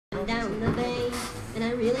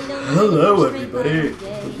Hello, everybody.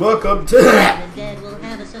 Welcome to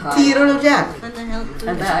Theodore Jack.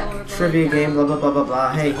 I'm back. Trivia game, blah blah blah blah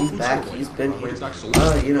blah. Hey, he's back. He's been here.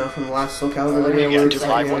 You know, from the last SoCal video. Yeah, 2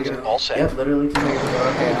 live ones all set. Yep, literally 2 minutes ago.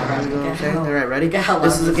 Okay, alright, ready?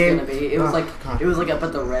 This is a game. It was like I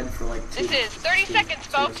put the red for like 2. This is 30 seconds,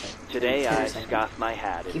 folks. Today I scoff my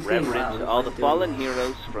hat in reverence to all the fallen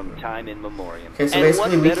heroes from time in memoriam. Okay, so and basically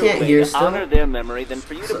what we better can't way hear to still. honor their memory than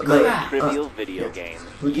for you to play a trivial video game.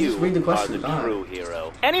 We just read the You are question. the true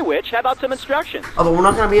hero. Any which, how about some instructions? Oh, but we're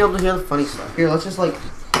not gonna be able to hear the funny stuff. Here, let's just like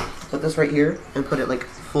put this right here and put it like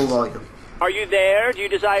full volume. Are you there? Do you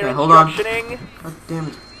desire Okay, hold on. instructioning? God damn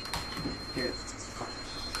it. Here.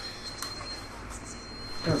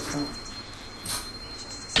 Go.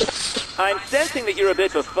 I'm sensing that you're a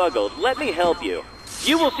bit befuddled. Let me help you.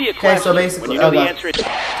 You will see a Okay, question. so basically, when you know the okay. answer,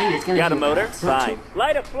 got a motor? Fine.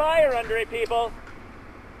 Light a flyer under it, people.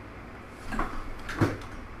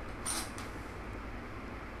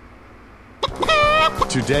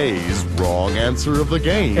 Today's wrong answer of the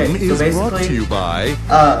game Okay, so is brought to you by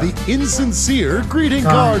the Insincere Greeting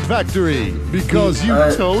God. Card Factory, because you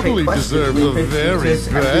totally deserve the very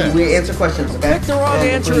best. We answer questions, okay? Pick the wrong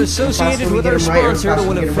answer associated with our sponsor to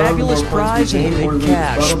win a fabulous prize and big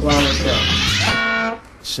cash.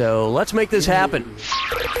 So let's make this happen.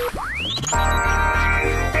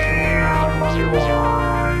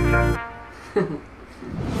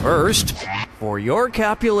 First, for your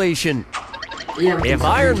calculation. If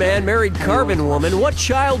Iron Man married Carbon Woman, what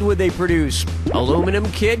child would they produce? Aluminum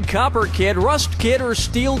Kid, Copper Kid, Rust Kid, or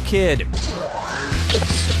Steel Kid?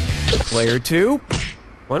 Player 2,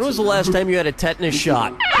 when was the last time you had a tetanus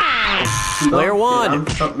shot? Player 1,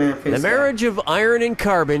 the marriage of iron and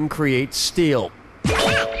carbon creates steel.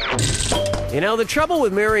 You know, the trouble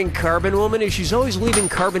with marrying Carbon Woman is she's always leaving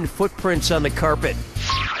carbon footprints on the carpet.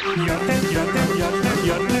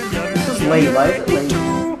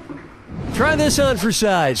 Try this on for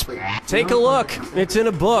size. Take a look. It's in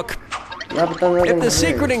a book. If the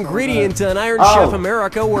secret ingredient on Iron Chef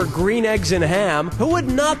America were green eggs and ham, who would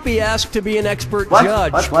not be asked to be an expert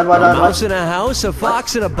judge? A mouse in a house, a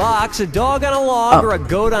fox in a box, a dog on a log, or a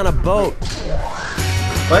goat on a boat?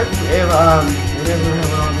 What?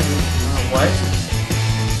 What?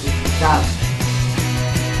 Stop.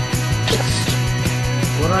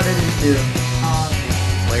 What I didn't do?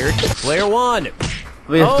 Player 1.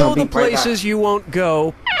 Oh, the places you won't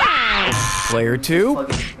go. Player 2.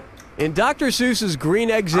 In Dr. Seuss's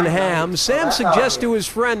Green Eggs and Ham, Sam suggests to his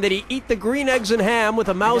friend that he eat the green eggs and ham with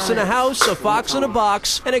a mouse in a house, a fox in a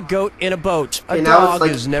box, and a goat in a boat. A dog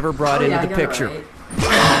is never brought into the picture.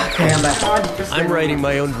 Okay, I'm back. I'm writing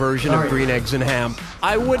my own version of Green Eggs and Ham.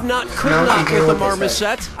 I would not, could not with a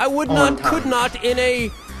marmoset. I would not, could not in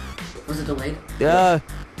a... Was it delayed? Because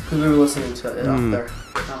we were listening to it up there.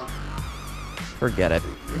 Forget it.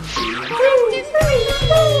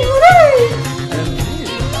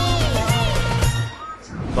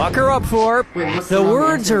 Buck her up for. The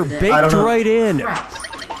words are baked right in.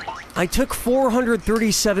 I took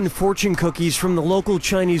 437 fortune cookies from the local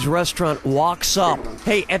Chinese restaurant Walks Up.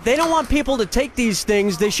 Hey, if they don't want people to take these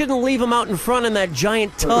things, they shouldn't leave them out in front in that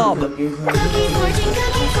giant tub.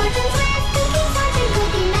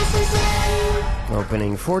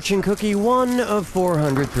 Opening fortune cookie 1 of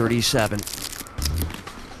 437.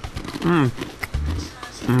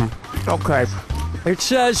 Okay. It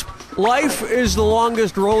says, life is the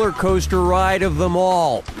longest roller coaster ride of them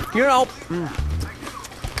all. You know,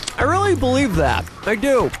 I really believe that. I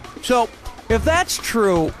do. So, if that's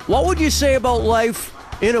true, what would you say about life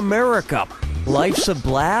in America? Life's a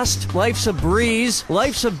blast, life's a breeze,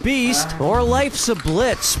 life's a beast, or life's a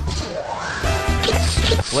blitz?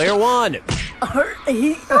 Player 1.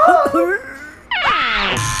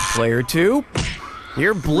 Player 2.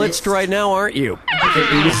 You're blitzed right now, aren't you? Is it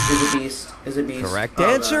beast? Is it beast? Is it beast? Correct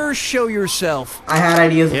answer, show yourself. I had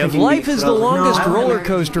ideas. If life is the longest roller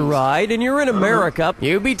coaster ride and you're in America,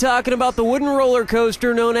 you'd be talking about the wooden roller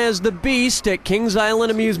coaster known as the Beast at Kings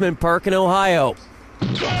Island Amusement Park in Ohio.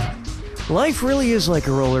 Life really is like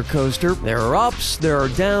a roller coaster. There are ups, there are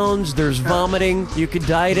downs, there's vomiting. You could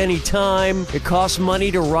die at any time. It costs money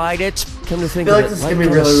to ride it. Come to think of it, life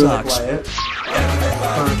kind of sucks.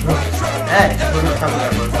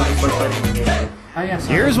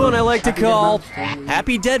 Here's one I like to call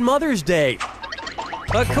Happy Dead Mother's Day.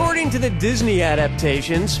 According to the Disney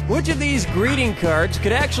adaptations, which of these greeting cards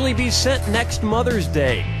could actually be sent next Mother's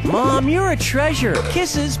Day? Mom, you're a treasure.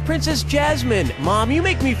 Kisses, Princess Jasmine. Mom, you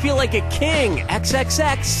make me feel like a king.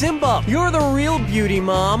 XXX, Simba. You're the real beauty,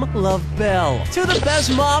 Mom. Love, Belle. To the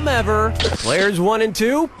best mom ever. Players 1 and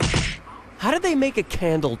 2. How did they make a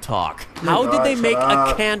candle talk? How did they make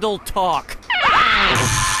a candle talk?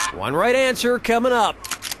 One right answer coming up.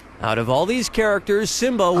 Out of all these characters,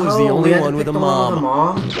 Simba was the only one with a mom.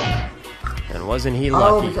 And wasn't he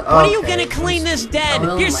lucky? Okay. When are you gonna clean this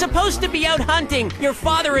den? You're supposed to be out hunting. Your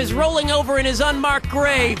father is rolling over in his unmarked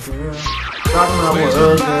grave. Answer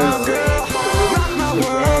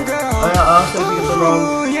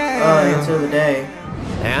of the day.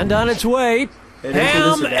 And on its way,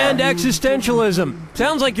 ham and existentialism.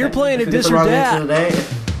 Sounds like you're playing a dis or dat.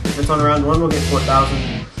 If it's on round 1, we'll get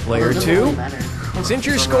 4,000. Player 2. Since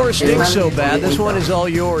your score stinks so bad, this one is all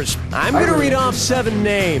yours. I'm going to read off 7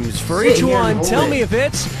 names. For each one, tell me if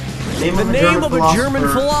it's the name of a German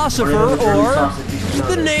philosopher or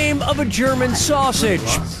the name of a German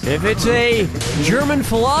sausage. If it's a German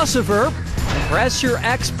philosopher, press your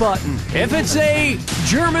X button. If it's a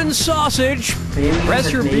German sausage,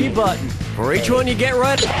 press your B button. For each one you get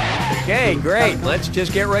right. Okay, great. Let's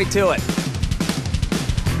just get right to it.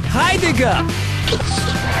 Heidegger,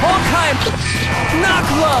 Horkheim,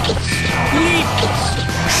 Nachlapp, Lieb,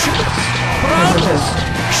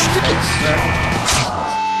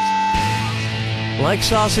 Like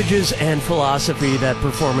sausages and philosophy, that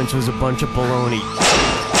performance was a bunch of baloney.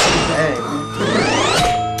 Hey.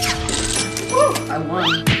 I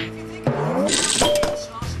won.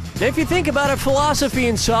 If you think about it, philosophy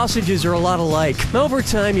and sausages are a lot alike. Over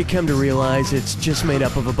time, you come to realize it's just made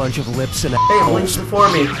up of a bunch of lips and Hey, wins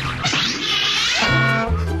before me.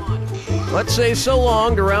 Let's say so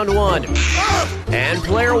long to round 1. And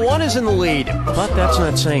player 1 is in the lead, but that's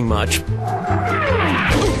not saying much.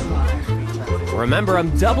 Remember,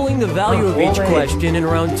 I'm doubling the value of each question in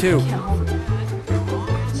round 2.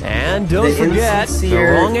 And don't forget, the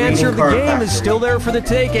wrong answer of the game is still there for the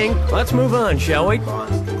taking. Let's move on, shall we?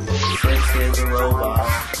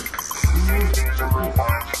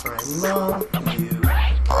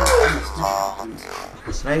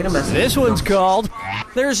 This one's called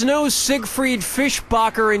There's No Siegfried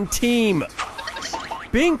Fischbacher in Team.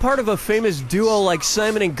 Being part of a famous duo like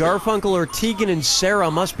Simon and Garfunkel or Tegan and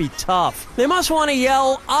Sarah must be tough. They must want to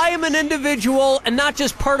yell, I am an individual and not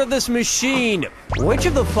just part of this machine. Which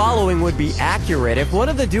of the following would be accurate if one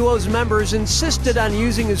of the duo's members insisted on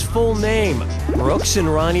using his full name? Brooks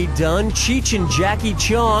and Ronnie Dunn, Cheech and Jackie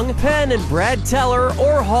Chong, Penn and Brad Teller,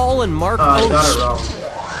 or Hall and Mark I Oates? got it wrong.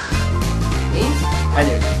 I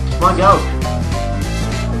did. Come on, go.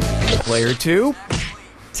 Player 2.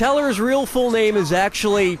 Teller's real full name is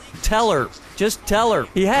actually Teller. Just Teller.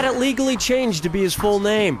 He had it legally changed to be his full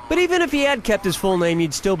name. But even if he had kept his full name,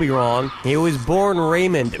 he'd still be wrong. He was born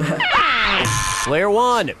Raymond. Player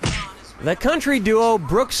 1. The country duo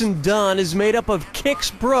Brooks and Dunn is made up of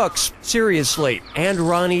Kix Brooks, seriously, and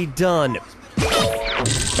Ronnie Dunn.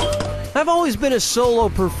 I've always been a solo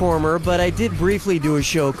performer, but I did briefly do a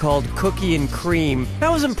show called Cookie and Cream. I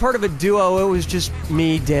wasn't part of a duo, it was just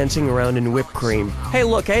me dancing around in whipped cream. Hey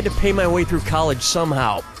look, I had to pay my way through college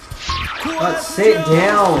somehow. Let's sit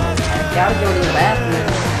down. I gotta go to the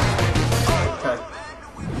bathroom. Okay.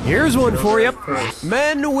 Here's one for you.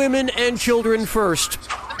 Men, women, and children first.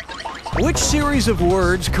 Which series of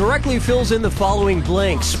words correctly fills in the following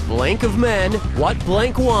blanks? Blank of men, what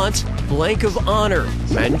blank wants, blank of honor.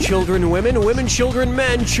 Men, children, women, women, children,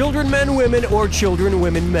 men, women, or children,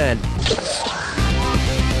 women, men.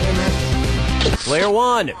 Player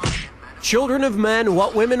 1. Children of men,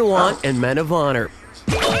 what women want, and men of honor.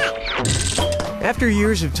 After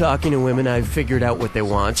years of talking to women, I've figured out what they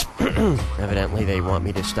want. Evidently, they want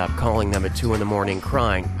me to stop calling them at 2 in the morning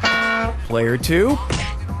crying. Player 2.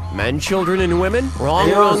 Men, children, and women?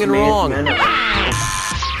 Wrong, wrong, and wrong. And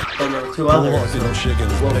two others. Chicken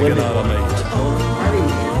taken out of me.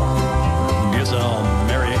 Guess I'll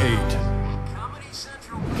marry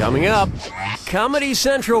 8. Coming up, Comedy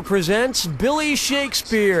Central presents Billy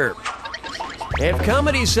Shakespeare. If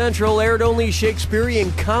Comedy Central aired only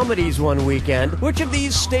Shakespearean comedies one weekend, which of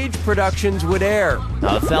these stage productions would air?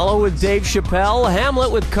 Othello with Dave Chappelle,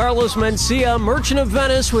 Hamlet with Carlos Mencia, Merchant of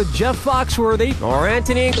Venice with Jeff Foxworthy, or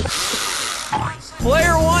Antony...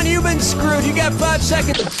 Player 1, you've been screwed. You got 5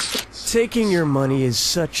 seconds. Taking your money is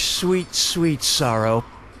such sweet, sweet sorrow.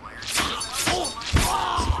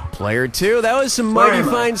 Player 2, that was some mighty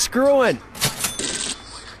fine screwing.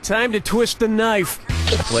 Time to twist the knife.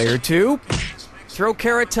 Player 2, throw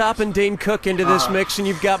Carrot Top and Dane Cook into this mix and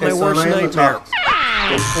you've got my worst nightmare.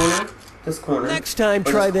 This corner. Next time,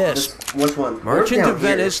 try this. Which one? Merchant of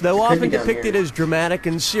Venice, though often depicted as dramatic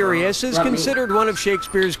and serious, is considered one of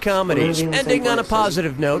Shakespeare's comedies, ending on a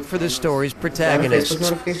positive note for the story's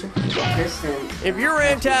protagonists. Kristen. If you're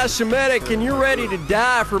anti-Semitic and you're ready to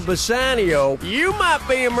die for Bassanio, you might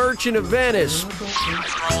be a merchant of Venice.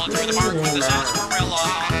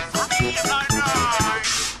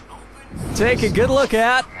 Take a good look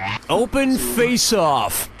at Open Face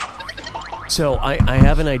Off. So I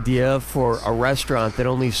have an idea for a restaurant that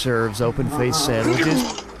only serves open-face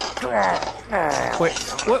sandwiches. Wait,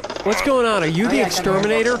 what's going on? Are you the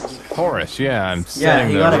exterminator? Horace, yeah, I'm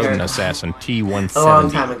selling the rodent assassin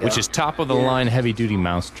T-170, which is top-of-the-line heavy-duty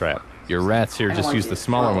mousetrap. Your rats here just use the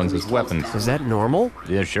smaller ones as weapons. Is that normal?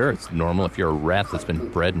 Yeah, sure, it's normal if you're a rat that's been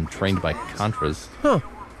bred and trained by Contras. Huh.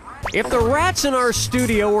 If the rats in our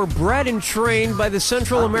studio were bred and trained by the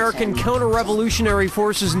Central American counter-revolutionary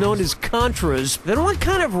forces known as Contras, then what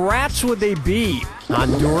kind of rats would they be?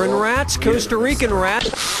 Honduran rats? Costa Rican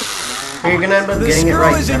rats? You're gonna end up The getting it screw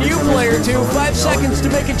right. is in you, player 2. 5 seconds to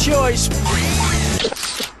make a choice.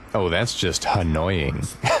 Oh, that's just annoying.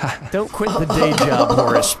 Don't quit the day job,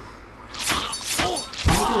 Horace.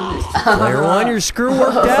 Player 1, your screw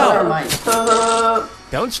worked out.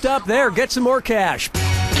 Don't stop there. Get some more cash.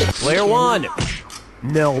 Player 1.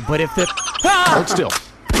 No, but if the... Hold still.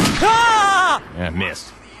 Ah! Yeah,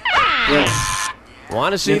 missed.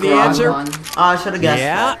 Want to see the answer? I should have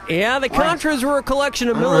guessed Yeah, the Contras were a collection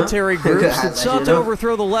of military groups that sought to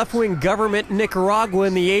overthrow the left-wing government in Nicaragua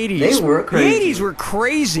in the 80s. They were crazy. The 80s were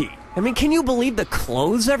crazy. I mean, can you believe the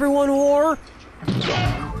clothes everyone wore?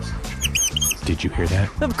 Did you hear that?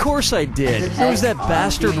 Of course I did. It was that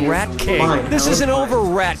bastard Rat King. This isn't over,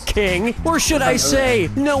 Rat King. Or should I say,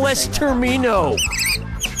 no es termino.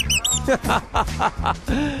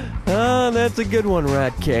 Ah, that's a good one,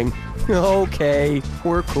 Rat King. Okay,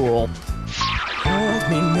 we're cool. Hold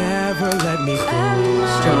me, never let me go.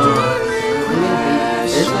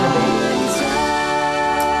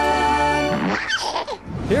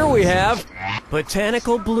 Here we have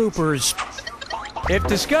botanical bloopers. If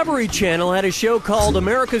Discovery Channel had a show called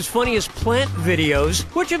America's Funniest Plant Videos,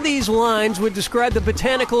 which of these lines would describe the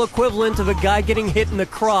botanical equivalent of a guy getting hit in the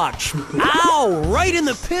crotch? Ow! Right in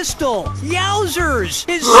the pistol! Yowzers!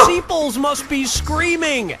 His sepals must be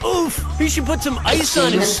screaming! Oof! He should put some ice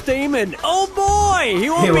on his stamen. Oh boy! He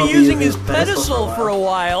won't be using his pedestal for a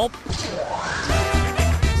while.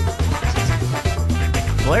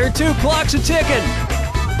 Player 2, clock's a ticking.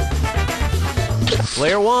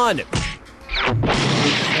 Player 1.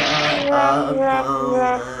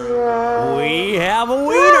 We have a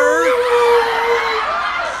wiener!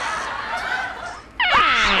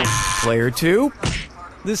 Player 2.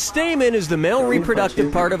 The stamen is the male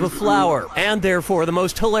reproductive part of a flower, and therefore the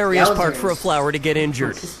most hilarious part for a flower to get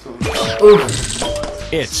injured.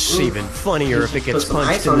 It's even funnier if it gets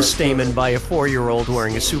punched in the stamen by a 4-year-old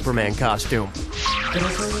wearing a Superman costume.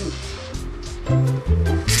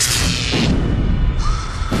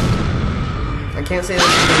 I can't say this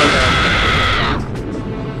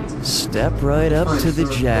Step right up to the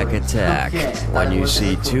jack attack. When you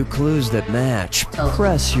see 2 clues that match,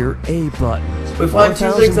 press your A button.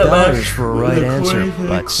 $1,000 for a right answer,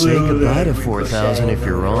 but say goodbye to $4,000 if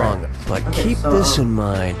you're wrong. But keep this in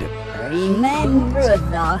mind. Remember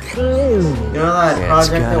the clue. You know that It's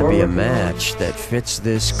project that gotta we're be a working on? match that fits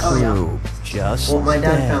this clue. Just Well, my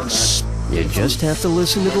dad found dance. You just have to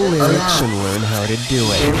listen to the lyrics and learn how to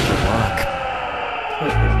do it. Good luck.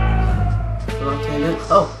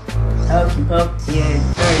 Oh. Hokey poke, yeah,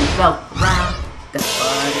 there you go. Round. That's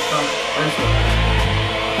what it's called.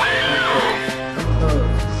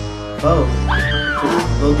 Oh.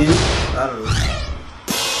 Will do? I don't know.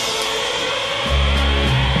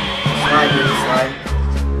 Slide, dude, slide.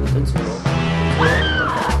 That's cool.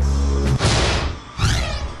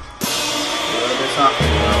 This off.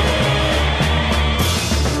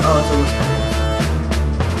 Oh, it's a whisper.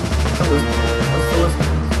 What's the whisper?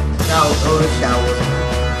 Shower.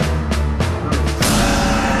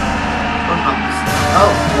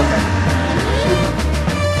 Oh, okay.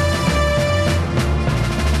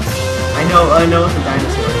 I know it's a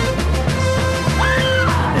dinosaur.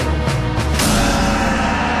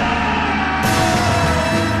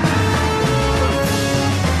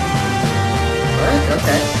 What?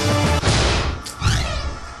 Okay.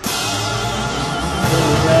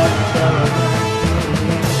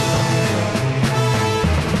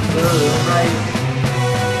 Right.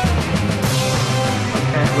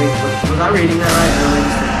 Okay, wait, was I reading that right?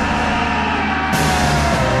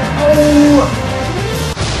 Oh!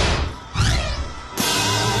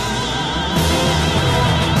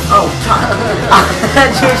 Oh,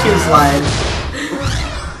 choo-choo slide.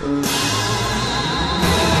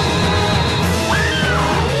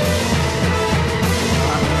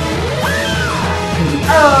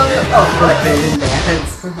 Oh, right, they didn't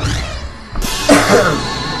dance.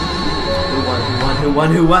 Who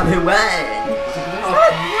won?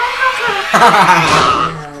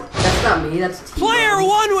 That's not me, that's T. Player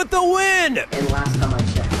 1 with the win! And last time I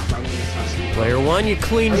checked, my name is not Player 1, you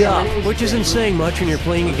cleaned up, which isn't saying much when you're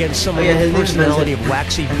playing against someone with a personality of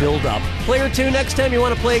waxy build-up. Player 2, next time you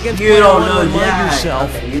want to play against Player 1, remind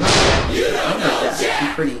yourself. Okay, you don't know Jack.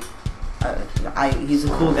 He's pretty. He's a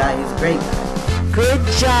cool guy. He's a great guy. Good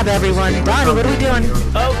job, everyone. Donnie, what are we doing?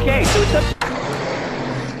 Okay, so it's up.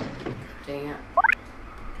 Dang it.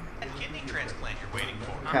 Kidney transplant you're waiting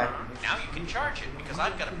for. Okay. Now you can charge it because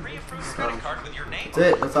I've got a pre-approved credit card with your name. That's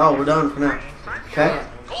it. That's all. We're done for now. Okay.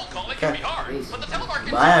 Cold calling can be hard, but the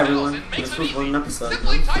telemarketing Bye, everyone. This was one episode.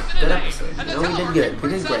 Good episode. You know, we did good. We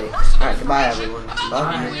did great. Alright, goodbye, everyone.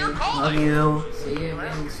 Love you. Love you. See you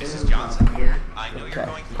again soon. Mrs. Johnson, Yeah. I know you're Okay.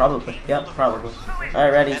 going through. Probably. Yep, probably.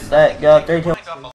 Alright, ready, set, go. 3, 2.